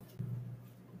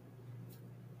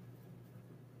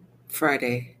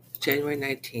Friday, January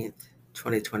 19th,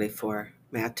 2024,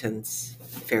 Matins,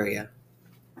 Feria.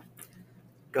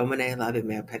 Domine labi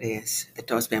mea pedes, et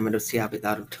dos mea minutia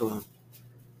habitatum tuum.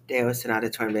 Deus in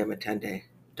auditorium mea attende.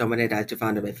 Domine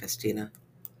adjuvanda me festina.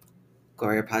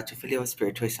 Gloria Patri Filio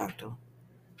Spiritui Sancto.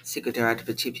 Sicut erat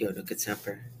principio nunc et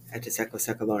semper, et in secula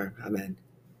seculorum. Amen.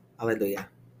 Alleluia.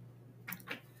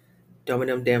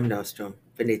 Dominum Deum nostrum,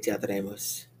 venite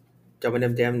adoremus.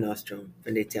 Dominum Deum nostrum,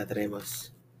 venite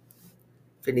adoremus.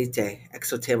 Venite,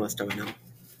 exultemos Dominum.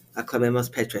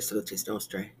 Acclamemos Petre salutis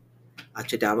nostrae.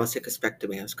 Accedamus hic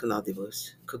aspectum eos cum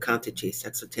laudibus, cucanticis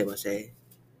exultemus ei.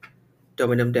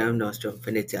 Dominum Deum nostrum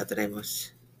venite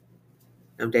adoremus.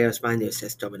 Nam Deus magnus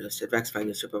est Dominus, et rex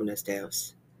magnus super omnes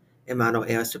Deus. In mano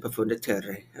eos super funda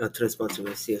terrae, et altruis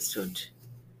multimus eos sunt.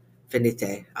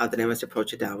 Venite, adoremus et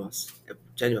procedamus, et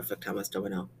genio flectamus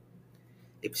Domino.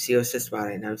 Ipsius est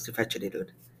mare nam suffeceritud,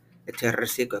 et terra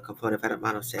sigua compone verat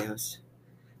manos eos.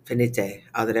 Venite,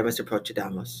 adoremus et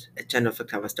procedamus, et genio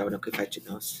flectamus Domino qui fecit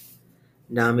nos.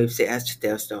 Nam ipse est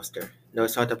Deus noster,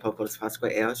 nos auto populus pasque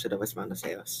eos et nobis manos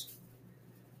eos.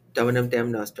 Dominum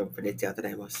Deum nostrum venite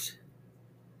adoremus.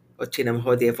 Otinam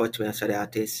hodie votum eos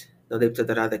areatis, non lipto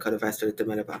dorade cod vestere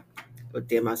dominaba, ut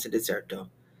diemas in deserto,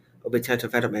 obitento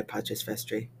verum me pacis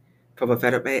vestri, probo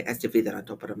verum me est viderat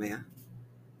opera mea.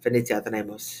 Venite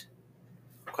adoremus.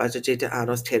 Quasi gita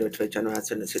annos teruit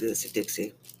generationis iudius et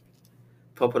dixi,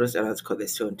 populus erans code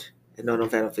sunt, et non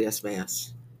vero vias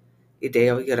meas.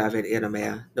 Ideo iravit ira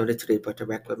mea, non itribut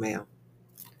requiem mea.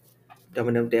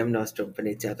 Dominum Deum nostrum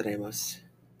venite adoremus.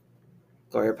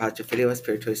 Gloria Patri Filio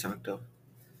Spiritui Sancto.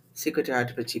 Sicut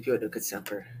erat principio nunc et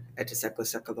semper, et in secula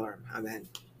seculorum. Amen.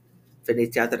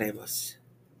 Venite adoremus.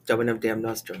 Dominum Deum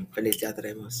nostrum venite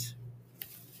adoremus.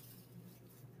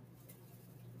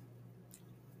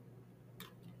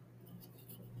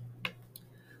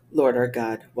 Lord our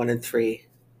God, one and three,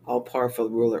 all-powerful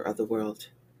ruler of the world,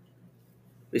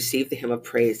 receive the hymn of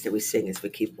praise that we sing as we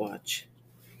keep watch.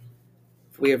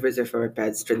 For we have risen from our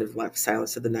beds during the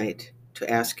silence of the night to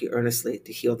ask you earnestly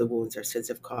to heal the wounds our sins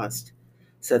have caused,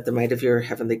 so that the might of your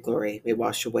heavenly glory may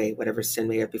wash away whatever sin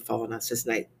may have befallen us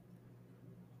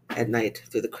at night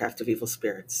through the craft of evil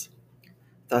spirits.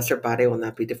 Thus our body will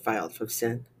not be defiled from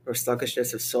sin, nor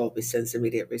sluggishness of soul be sin's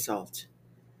immediate result.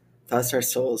 Thus our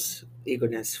soul's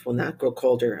eagerness will not grow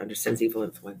colder under sin's evil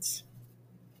influence.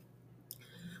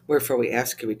 Wherefore we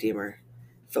ask you, Redeemer,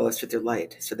 fill us with your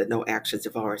light, so that no actions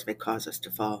of ours may cause us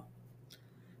to fall.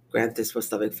 Grant this,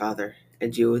 most loving Father,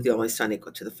 and you, the only Son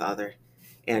equal to the Father,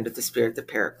 and with the Spirit the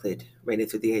Paraclete, reigning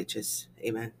through the ages.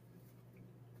 Amen.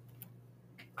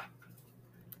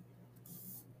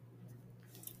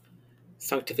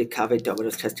 Sanctificave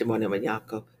Dominus testimonium in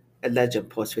Jacob, et legem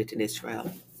posuit in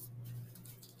Israel.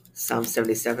 Psalm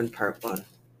 77, Part 1.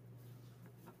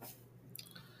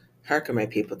 Hearken, my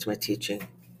people, to my teaching.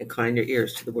 Incline your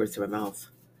ears to the words of my mouth.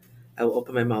 I will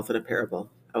open my mouth in a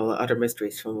parable. I will utter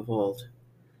mysteries from of old.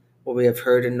 What we have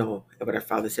heard and know, and what our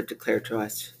fathers have declared to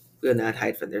us, we will not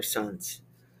hide from their sons.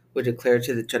 We declare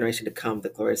to the generation to come the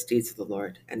glorious deeds of the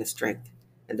Lord, and his strength,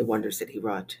 and the wonders that he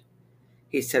wrought.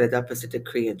 He set it up as a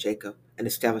decree in Jacob, and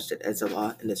established it as a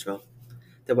law in Israel,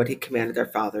 that what he commanded our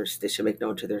fathers they should make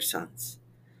known to their sons,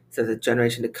 so that the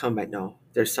generation to come might know,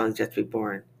 their sons yet to be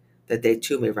born, that they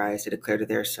too may rise to declare to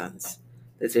their sons,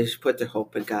 that they should put their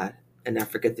hope in God, and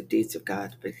not forget the deeds of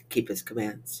God, but keep his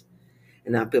commands,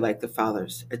 and not be like the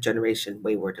fathers, a generation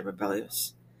wayward and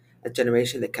rebellious, a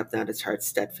generation that kept not its heart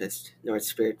steadfast, nor its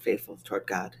spirit faithful toward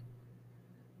God.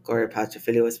 Gloria Patri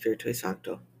Filio Spiritui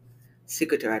Sancto.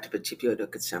 Sicut erat principio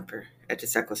nunc et semper, et in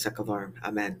secula seculorum.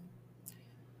 Amen.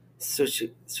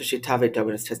 Suscitave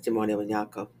Dominus testimonium in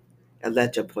Jacob, et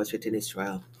legem posuit in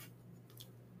Israel.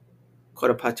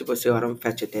 Cora patibus eorum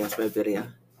fecit Deus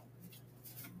mebilia.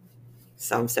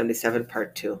 Psalm 77,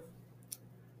 Part 2.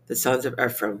 The sons of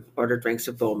Ephraim, ordered ranks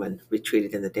of bowmen,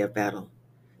 retreated in the day of battle.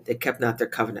 They kept not their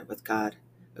covenant with God.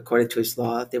 According to his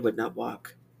law, they would not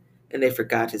walk. And they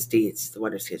forgot his deeds, the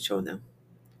wonders he had shown them.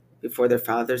 Before their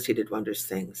fathers he did wondrous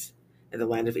things, in the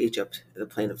land of Egypt, in the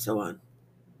plain of Zoan.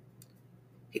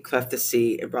 He cleft the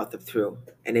sea and brought them through,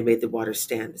 and he made the waters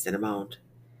stand as in a mound.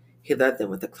 He led them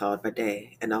with a cloud by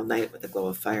day, and all night with a glow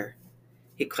of fire.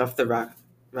 He cleft the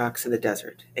rocks in the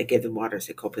desert, and gave them waters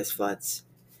in copious floods.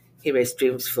 He made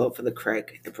streams flow from the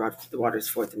crag, and brought the waters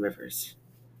forth in rivers.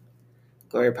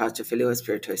 Gloria Patri Filio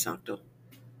Spiritui Sancto.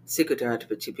 Sicut erat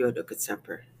principio nunc et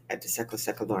semper, et in secula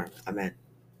seculorum. Amen.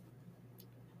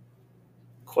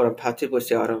 Coram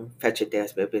patibus eorum fecit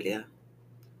Deus mebilia.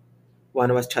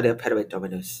 Vanuas chalia peruit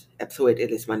Dominus, et pluit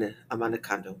illis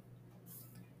amanicandum.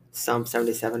 Psalm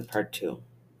 77, Part 2.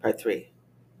 Part 3.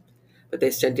 But they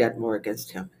sinned yet more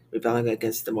against him, rebelling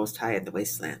against the Most High in the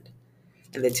wasteland.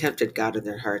 And they tempted God in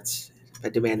their hearts by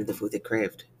demanding the food they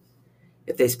craved.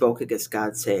 If they spoke against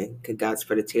God, saying, "Can God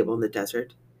spread a table in the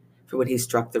desert? For when he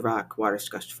struck the rock, waters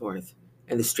gushed forth,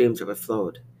 and the streams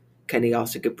overflowed. Can he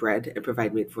also give bread and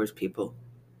provide meat for his people?"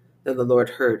 Then the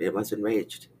Lord heard and was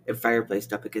enraged, and fire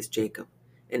blazed up against Jacob,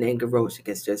 and anger rose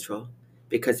against Israel,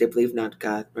 because they believed not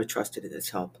God nor trusted in his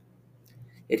help.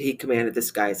 Yet he commanded the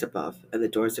skies above, and the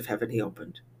doors of heaven he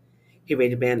opened. He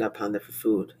rained manna upon them for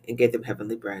food, and gave them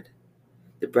heavenly bread.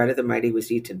 The bread of the mighty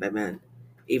was eaten by men,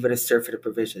 even a surfeit of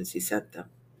provisions he sent them.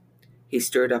 He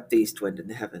stirred up the east wind in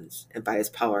the heavens, and by his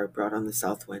power brought on the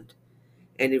south wind.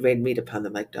 And he rained meat upon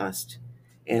them like dust,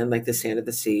 and like the sand of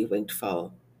the sea winged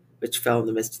fowl, which fell in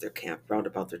the midst of their camp round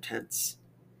about their tents.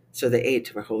 So they ate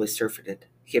and were wholly surfeited.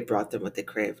 He had brought them what they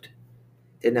craved.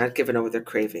 They had not given over their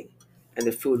craving, and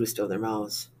their food was still in their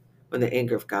mouths, when the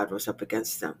anger of God rose up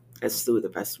against them, and slew the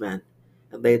best men,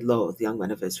 and laid low the young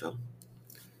men of Israel.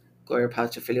 Gloria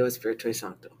Patri Filio Spiritui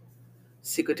Sancto.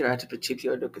 Sicut erat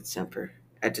principio nunc et semper,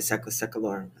 et de secula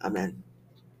seculorum. Amen.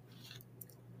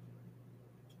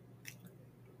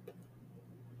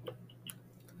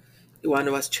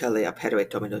 Ioannuas celi apperuit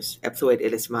Dominus, et fluit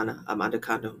illis mana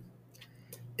amandacandum.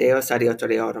 Deus adiutor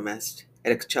eorum est,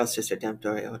 et excelsis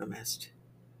redemptor eorum est.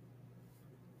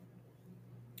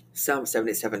 Psalm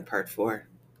 77, Part 4.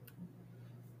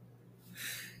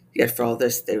 Yet for all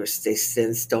this they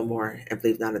sinned still more, and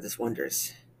believed not of his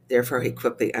wonders. Therefore he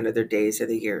quickly ended their days and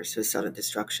their years with sudden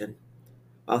destruction.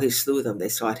 While he slew them, they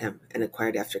sought him, and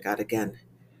inquired after God again,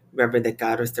 remembering that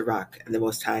God was the rock, and the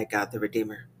Most High God the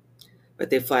Redeemer. But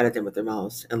they flattered him with their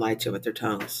mouths, and lied to him with their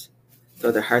tongues,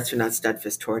 though their hearts were not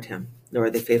steadfast toward him, nor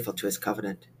were they faithful to his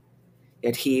covenant.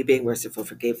 Yet he, being merciful,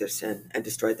 forgave their sin, and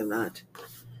destroyed them not.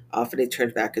 Often he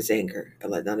turned back his anger,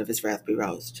 and let none of his wrath be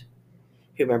roused.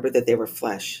 He remembered that they were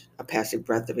flesh, a passing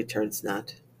breath that returns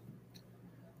not.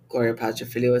 Gloria Patri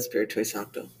Filio Spiritui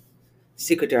Sancto.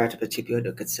 Sicut erat principio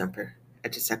nunc et semper,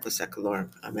 et de secula seculorum.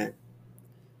 Amen.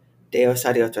 Deus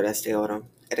adiutor est eorum,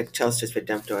 et excelsis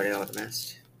redemptor eorum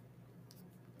est.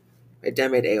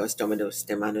 Redemet eos Dominus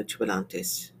de manu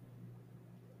jubilantes.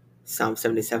 Psalm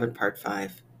 77, Part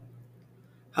 5.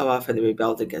 How often they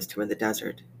rebelled against him in the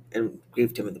desert, and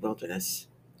grieved him in the wilderness.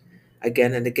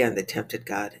 Again and again they tempted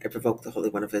God, and provoked the Holy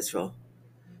One of Israel.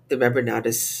 They remembered not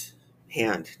his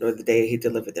hand, nor the day he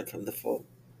delivered them from the foe,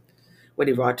 when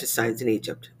he wrought his signs in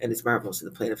Egypt, and his marvels in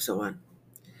the plain of Zoan,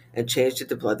 and changed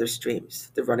into blood their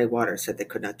streams, the running water said they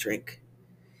could not drink.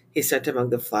 He sent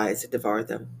among them flies that devoured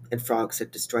them, and frogs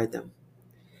that destroyed them.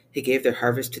 He gave their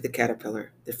harvest to the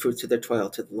caterpillar, the fruits of their toil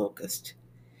to the locust.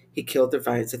 He killed their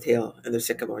vines with hail, and their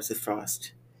sycamores with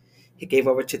frost. He gave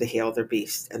over to the hail their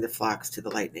beasts, and their flocks to the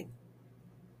lightning.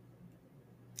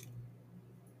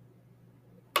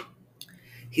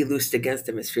 He loosed against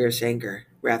them his fierce anger,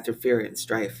 wrath of fury and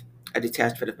strife, a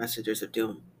detachment of messengers of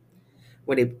doom.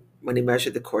 When he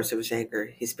measured the course of his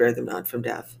anger, he spared them not from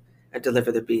death, and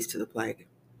delivered their beasts to the plague.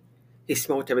 He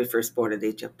smote every firstborn in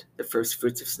Egypt, the first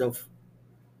fruits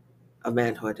of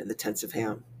manhood in the tents of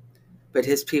Ham. But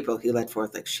his people he led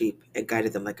forth like sheep, and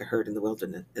guided them like a herd in the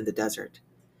wilderness, in the desert.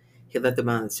 He led them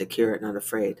on, secure and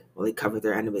unafraid, while he covered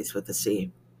their enemies with the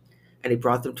sea. And he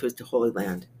brought them to his holy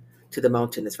land, to the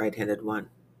mountain his right-handed one.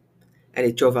 And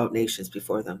he drove out nations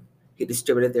before them. He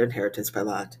distributed their inheritance by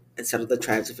lot, and settled the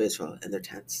tribes of Israel in their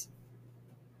tents.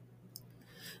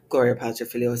 Gloria Patri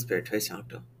Filio Spiritui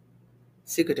Sancto.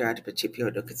 Sicut erat principio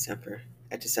nunc et semper,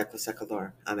 et de secula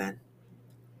seculorum. Amen.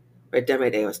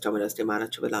 Redemet eos Dominus de manu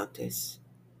jubilantes,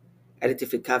 et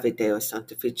edificavit Deus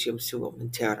sanctificium suum in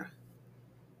terra.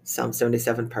 Psalm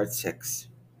 77, Part 6.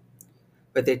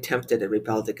 But they tempted and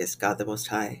rebelled against God the Most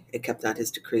High, and kept not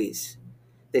his decrees.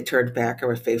 They turned back and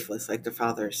were faithless like their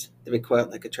fathers. They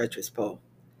recoiled like a treacherous bow.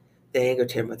 They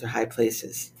angered him with their high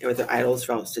places, and with their idols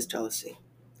roused his jealousy.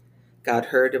 God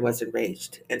heard and was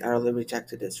enraged, and utterly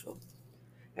rejected Israel.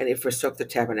 And he forsook the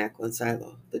tabernacle in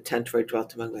Silo, the tent where he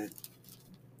dwelt among men.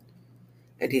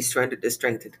 And he surrendered his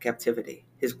strength into captivity,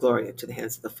 his glory into the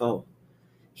hands of the foe.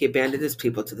 He abandoned his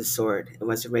people to the sword, and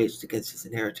was enraged against his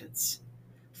inheritance.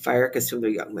 Fire consumed their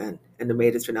young men, and the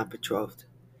maidens were not betrothed.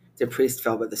 The priest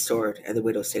fell by the sword, and the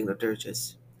widows sang no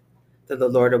dirges. Then the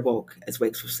Lord awoke, as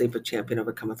wakes from sleep a champion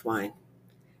overcometh wine.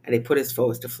 And he put his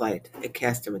foes to flight, and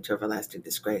cast them into everlasting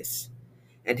disgrace.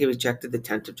 And he rejected the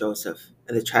tent of Joseph,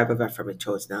 and the tribe of Ephraim he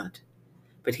chose not.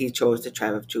 But he chose the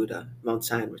tribe of Judah, Mount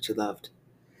Zion which he loved.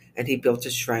 And he built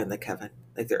his shrine like heaven,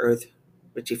 like the earth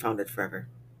which he founded forever.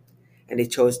 And he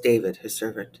chose David, his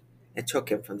servant, and took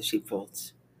him from the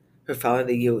sheepfolds. For following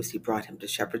the ewes he brought him to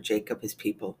shepherd Jacob his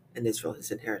people, and Israel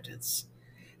his inheritance.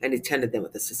 and he tended them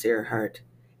with a sincere heart,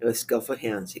 and with skillful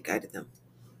hands he guided them.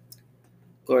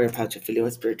 Gloria Patri Filio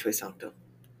Spiritui Sancto,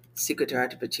 sicut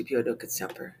erat principio nunc et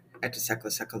semper, et in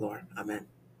saecula saeculorum. Amen.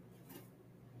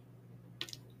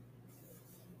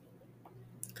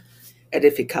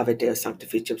 Edificave Deus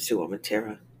sanctificium suum in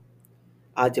terra,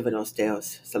 ad divinos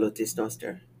Deus salutis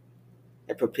noster,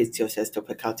 et propitios est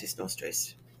peccatis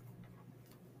nostris.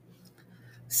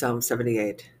 Psalm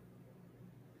 78.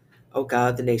 O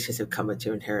God, the nations have come into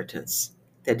your inheritance.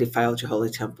 They have defiled your holy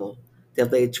temple. They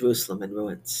have laid Jerusalem in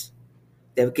ruins.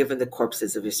 They have given the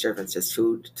corpses of your servants as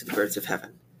food to the birds of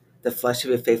heaven, the flesh of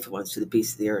your faithful ones to the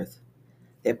beasts of the earth.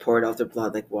 They have poured out their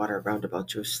blood like water round about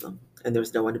Jerusalem, and there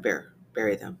is no one to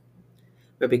bury them.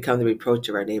 We have become the reproach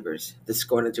of our neighbors, the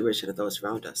scorn and derision of those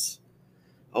around us.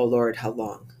 O Lord, how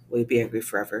long? Will you be angry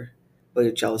forever? Will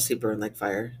your jealousy burn like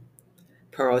fire?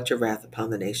 Pour out your wrath upon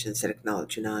the nations that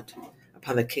acknowledge you not,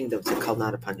 upon the kingdoms that call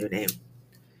not upon your name.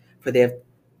 For they have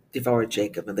devoured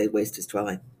Jacob and laid waste his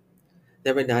dwelling.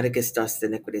 Never not against us the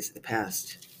iniquities of the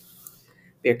past.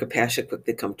 May your compassion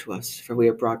quickly come to us, for we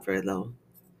are brought very low.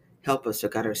 Help us, O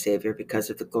God our Savior, because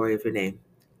of the glory of your name.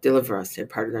 Deliver us and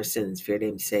pardon our sins for your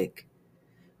name's sake.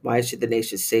 Why should the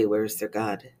nations say, where is their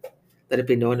God? Let it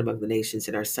be known among the nations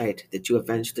in our sight that you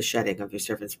avenged the shedding of your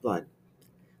servant's blood.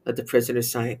 Let the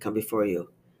prisoners Zion come before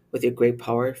you. With your great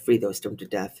power, free those doomed to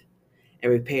death,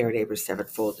 and repay our neighbors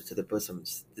sevenfold into their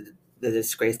bosoms the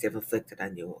disgrace they have inflicted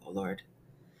on you, O Lord.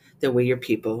 Then we, your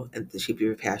people, and the sheep of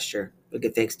your pasture, will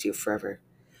give thanks to you forever.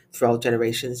 Through all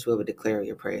generations we will declare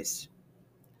your praise.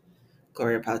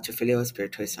 Gloria Patri Filio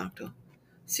Spiritui Sancto,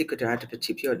 sicut erat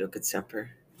principio nunc et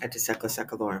semper, et in saecula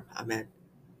saeculorum. Amen.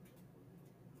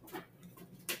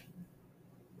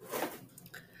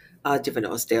 Ad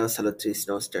divinos Deus salutis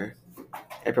noster,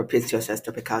 et propitios est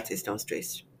peccatis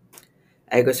nostris.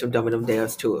 Ego sum Dominum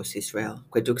Deus tuus, Israel,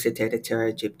 quae duxit de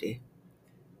terra Egypti.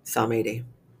 Psalm 80.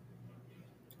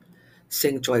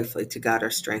 Sing joyfully to God our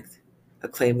strength.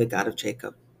 Acclaim the God of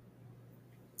Jacob.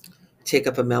 Take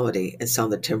up a melody and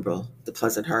sound the timbrel, the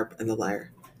pleasant harp, and the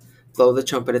lyre. Blow the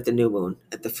trumpet at the new moon,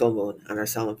 at the full moon, on our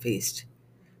solemn feast.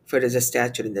 For it is a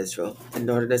statute in Israel, an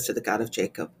ordinance to the God of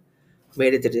Jacob, who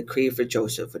made it a decree for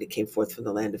Joseph when he came forth from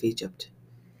the land of Egypt.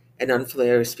 An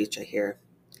unfamiliar speech I hear.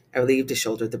 I relieved to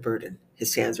shoulder the burden.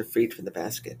 His hands were freed from the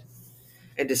basket.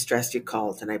 In distress you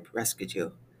called, and I rescued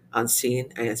you.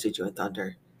 Unseen, I answered you in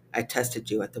thunder. I tested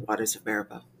you at the waters of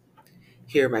Meribah.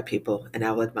 Hear, my people, and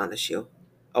I will admonish you.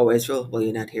 O Israel, will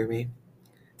you not hear me?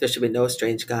 There shall be no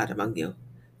strange God among you,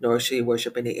 nor shall you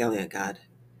worship any alien God.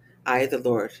 I, the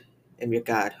Lord, am your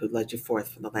God, who led you forth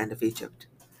from the land of Egypt.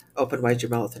 Open wide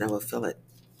your mouth, and I will fill it.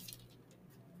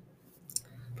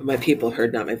 But my people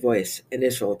heard not my voice, and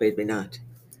Israel obeyed me not.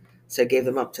 So I gave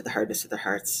them up to the hardness of their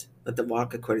hearts. Let them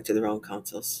walk according to their own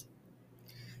counsels.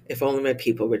 If only my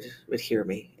people would hear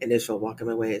me, and Israel walk in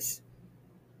my ways.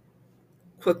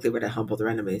 Quickly would I humble their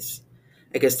enemies.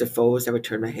 Against their foes I would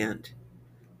turn my hand.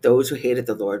 Those who hated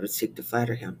the Lord would seek to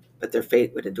flatter him, but their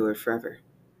fate would endure forever.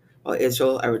 While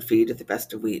Israel I would feed with the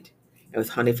best of wheat, and with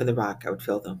honey from the rock I would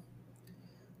fill them.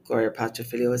 Gloria Patri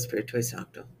Filio Spiritui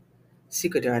Sancto,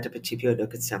 sicut erat principio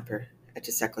nunc et semper, et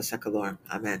in saecula saeculorum.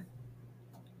 Amen.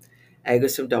 Ego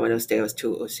sum Dominus Deus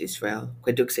tuus, Israel,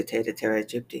 quae duxit de terra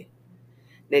Egypti.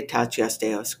 Ne tacias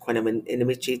Deus, quam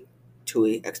inimici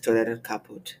tui extolleret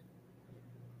caput.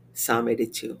 Psalm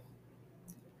 82.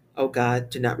 O God,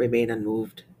 do not remain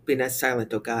unmoved. Be not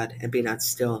silent, O God, and be not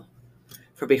still.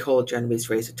 For behold, your enemies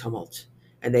raise a tumult,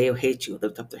 and they who hate you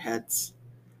lift up their heads.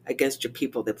 Against your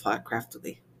people they plot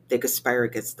craftily. They conspire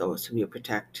against those whom you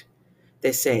protect.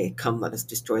 They say, come, let us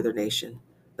destroy their nation.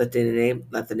 Let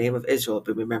the name of Israel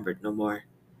be remembered no more.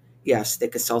 Yes, they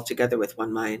consult together with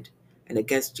one mind, and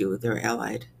against you they are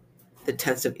allied. The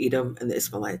tents of Edom and the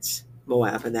Ishmaelites,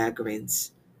 Moab and the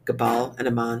Agarenes, Gebal and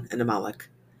Ammon and Amalek,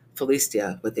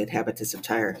 Philistia with the inhabitants of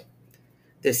Tyre.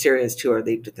 The Assyrians too are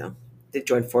leagued with them. They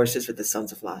join forces with the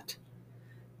sons of Lot.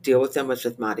 Deal with them as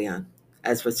with Madian,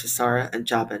 as with Sisera and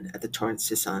Jabin at the torrent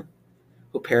Sison,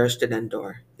 who perished at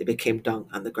Endor. They became dung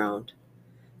on the ground.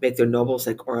 Make their nobles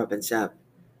like Oreb and Zeb,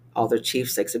 all their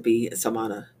chiefs like Zebi and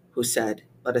Salmana, who said,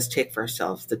 let us take for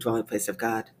ourselves the dwelling place of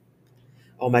God.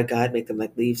 O my God, make them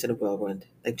like leaves in a whirlwind,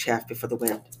 like chaff before the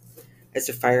wind, as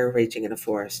a fire raging in a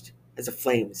forest, as a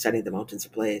flame setting the mountains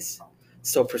ablaze.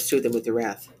 So pursue them with your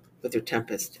wrath, with your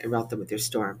tempest, and rout them with your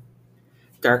storm.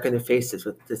 Darken their faces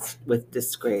with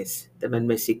disgrace, that men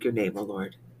may seek your name, O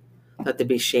Lord. Let them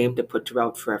be shamed and put to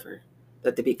rout forever.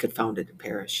 Let them be confounded and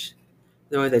perish,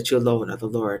 knowing that you alone are the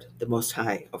Lord, the Most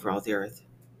High, over all the earth.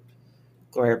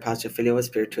 Gloria Patri Filio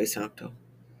Spiritui Sancto,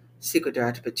 sicut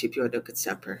erat principio nunc et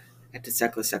semper, et in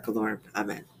secula seculorum.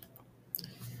 Amen.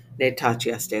 Ne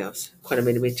tacias Deus, quam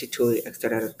inimici tui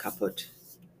exterrerat caput.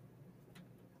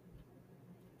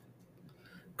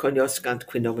 Cognoscant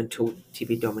qui nomen tu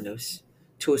tibi Dominus,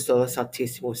 tuus solus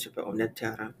altissimus super omnem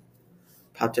terram.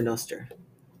 Pater noster.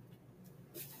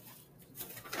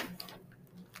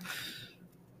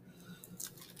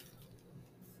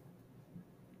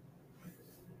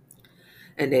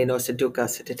 Et ne nos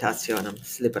educas in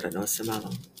tentationem, libera nos a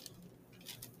malum.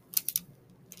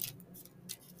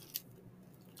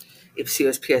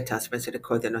 Ipsius pietas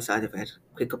misericordia nos adver,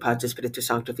 qui Patris Spiritus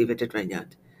Sancto vivit et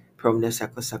regnat, per omnia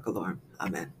secula seculorum.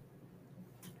 Amen.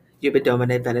 Iubi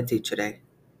Domine benedicere,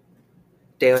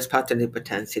 Deus Pater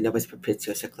Omnipotens, in nobis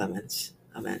propitios et clemens.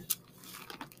 Amen.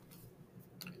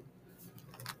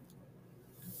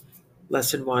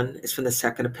 Lesson 1 is from the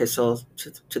second epistle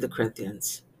to the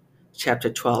Corinthians,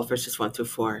 chapter 12, verses 1 through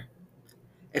 4.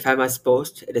 If I must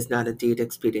boast, it is not indeed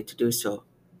expedient to do so,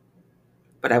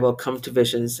 but I will come to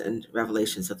visions and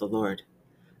revelations of the Lord.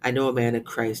 I know a man in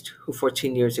Christ who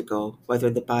 14 years ago, whether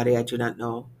in the body I do not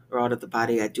know, or out of the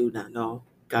body I do not know,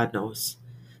 God knows,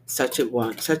 such a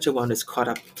one is caught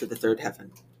up to the third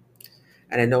heaven.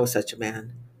 And I know such a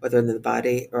man, whether in the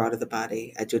body or out of the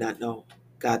body I do not know,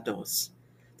 God knows,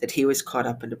 that he was caught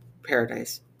up into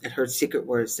paradise and heard secret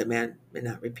words that man may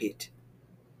not repeat.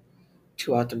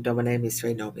 Tu autem Domine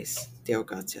misere nobis, Deo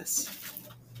gratias.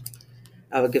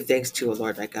 I will give thanks to you, O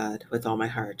Lord my God, with all my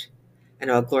heart,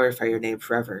 and I will glorify your name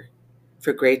forever.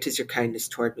 For great is your kindness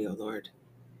toward me, O Lord.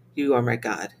 You are my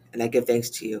God, and I give thanks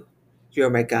to you. You are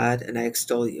my God, and I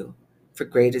extol you. For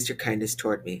great is your kindness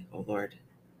toward me, O Lord.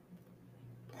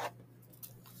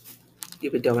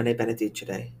 Ibi Domine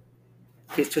benedicere.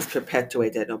 Christus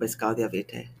perpetuate et nobis gaudia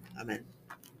vitae. Amen.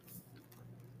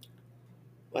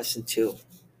 Lesson 2.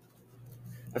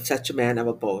 Of such a man I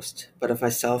will boast, but of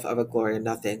myself I will glory in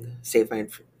nothing, save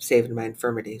in my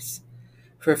infirmities.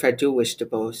 For if I do wish to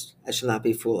boast, I shall not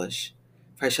be foolish,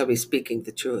 for I shall be speaking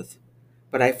the truth.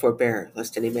 But I forbear,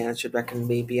 lest any man should reckon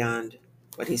me beyond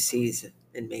what he sees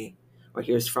in me, or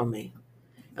hears from me.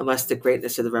 And lest the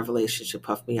greatness of the revelation should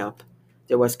puff me up,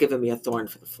 there was given me a thorn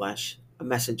for the flesh, a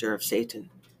messenger of Satan,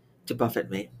 to buffet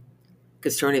me.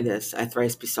 Concerning this I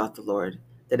thrice besought the Lord,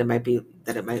 that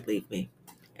it might leave me.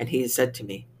 And he said to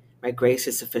me, My grace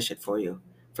is sufficient for you,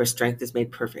 for strength is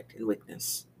made perfect in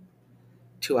weakness.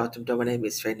 Tu autem Domine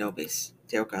misere nobis,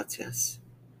 Deo gratias.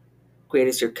 Great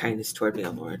is your kindness toward me,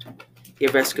 O Lord. You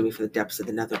have rescued me from the depths of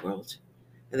the netherworld.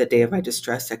 In the day of my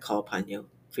distress I call upon you,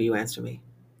 for you answer me.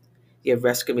 You have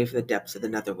rescued me from the depths of the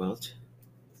netherworld.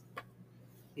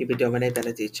 Ibi Domine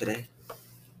benedicere.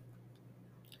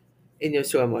 In your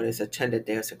sermones attended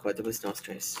Deus accordibus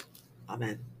nostris.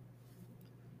 Amen.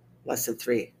 Lesson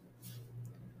 3.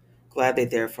 Gladly,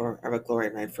 therefore, I will glory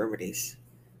in my infirmities,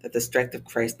 that the strength of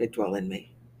Christ may dwell in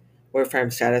me. Wherefore I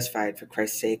am satisfied for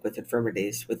Christ's sake with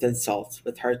infirmities, with insults,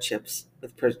 with hardships,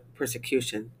 with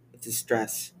persecution, with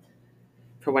distress.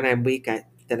 For when I am weak,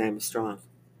 then I am strong.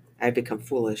 I have become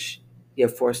foolish. You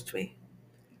have forced me.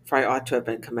 For I ought to have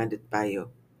been commended by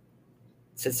you,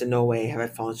 since in no way have I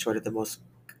fallen short of the most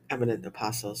eminent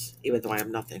apostles, even though I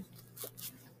am nothing.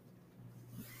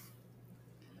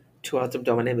 Tu autem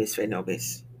Domine misere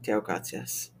nobis, Deo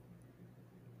gratias.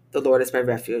 The Lord is my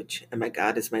refuge, and my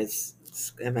God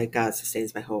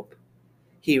sustains my hope.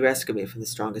 He rescued me from the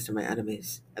strongest of my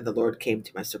enemies, and the Lord came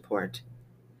to my support,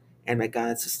 and my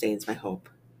God sustains my hope.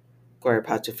 Gloria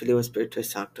Patri Filio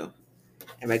Spiritus Sancto,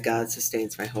 and my God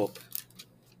sustains my hope.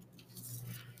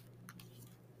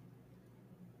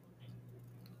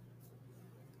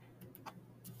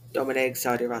 Domine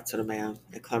exaudi rationem meam,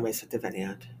 et clame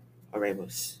sanctiveniat.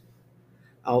 Oremus.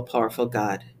 All-powerful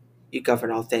God, you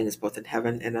govern all things both in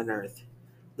heaven and on earth.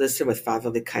 Listen with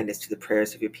fatherly kindness to the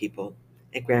prayers of your people,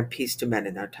 and grant peace to men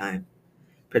in our time.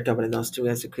 Per Domine nostrum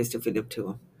Iesu Christum Filium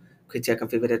Tuum, qui tecum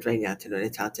vivit et regnat in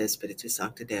unitate Spiritus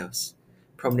Sancti Deus,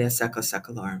 pro omnia secula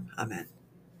seculorum. Amen.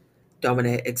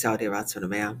 Domine exaudi rationem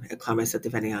meam, et clame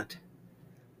sanctiveniat.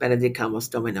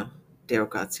 Benedicamus Domino, Deo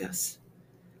gratias.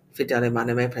 Fidele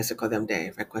manime persecutem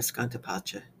Dei, requiescant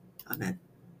pace. Amen.